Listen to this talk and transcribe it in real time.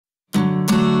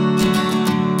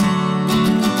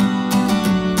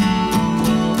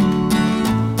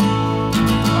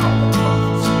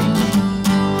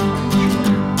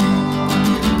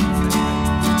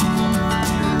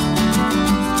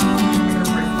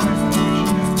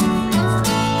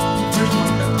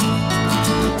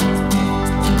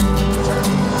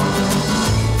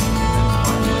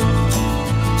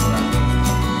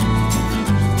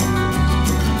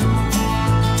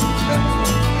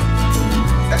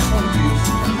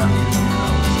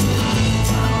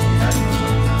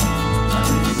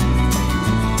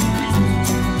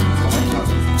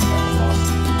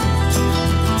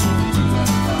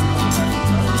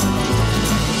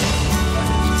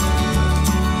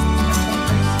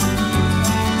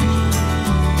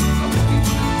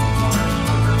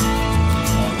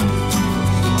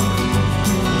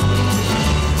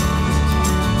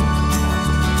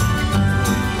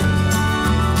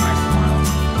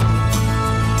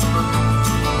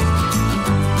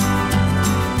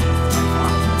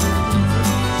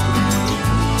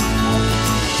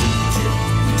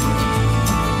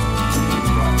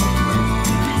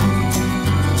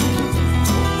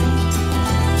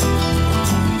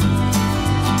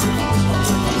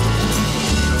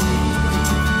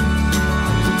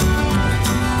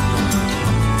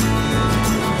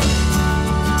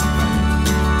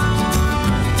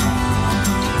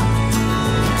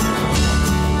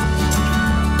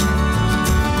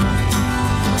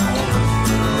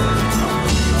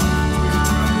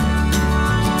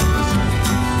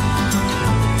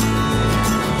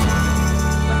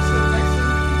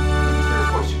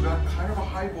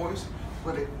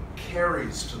But it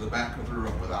carries to the back of the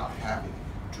room without having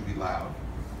to be loud.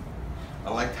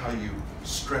 I liked how you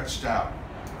stretched out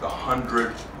the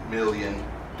 $100 million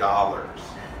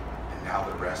and now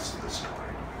the rest of the story.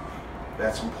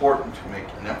 That's important to make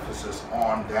an emphasis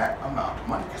on that amount of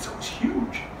money because it was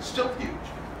huge, still huge.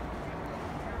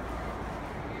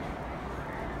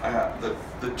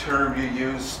 The term you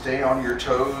used, stay on your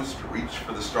toes to reach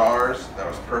for the stars, that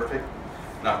was perfect.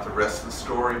 Not the rest of the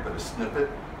story, but a snippet.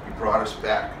 You brought us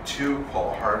back to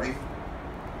Paul Harvey.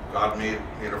 God made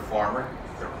a farmer.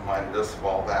 That reminded us of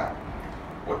all that.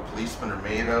 What policemen are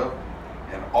made of.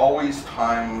 And there are always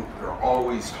times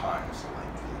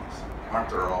like these.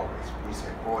 Aren't there always? We say,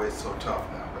 boy, it's so tough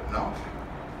now. But no,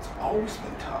 it's always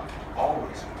been tough.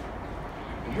 Always.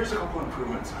 And here's a couple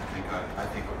improvements I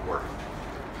think would work.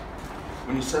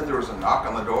 When you said there was a knock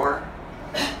on the door,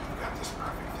 you've got this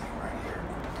perfect thing right here.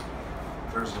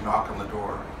 There's a knock on the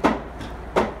door.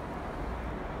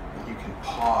 And you can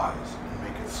pause and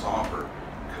make it somber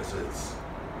because it's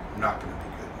not going to be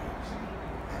good news.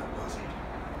 And it wasn't.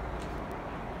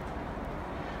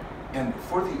 And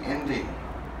for the ending,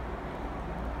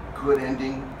 good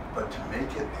ending, but to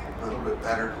make it a little bit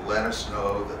better, to let us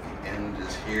know that the end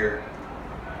is here,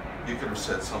 you could have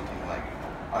said something like,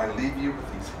 I leave you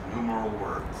with these innumerable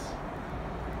words.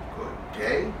 Good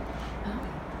day.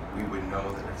 We would know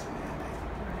that it's an ending.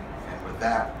 And with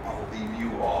that, I'll leave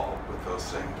you all with those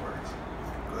same words.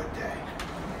 Good day.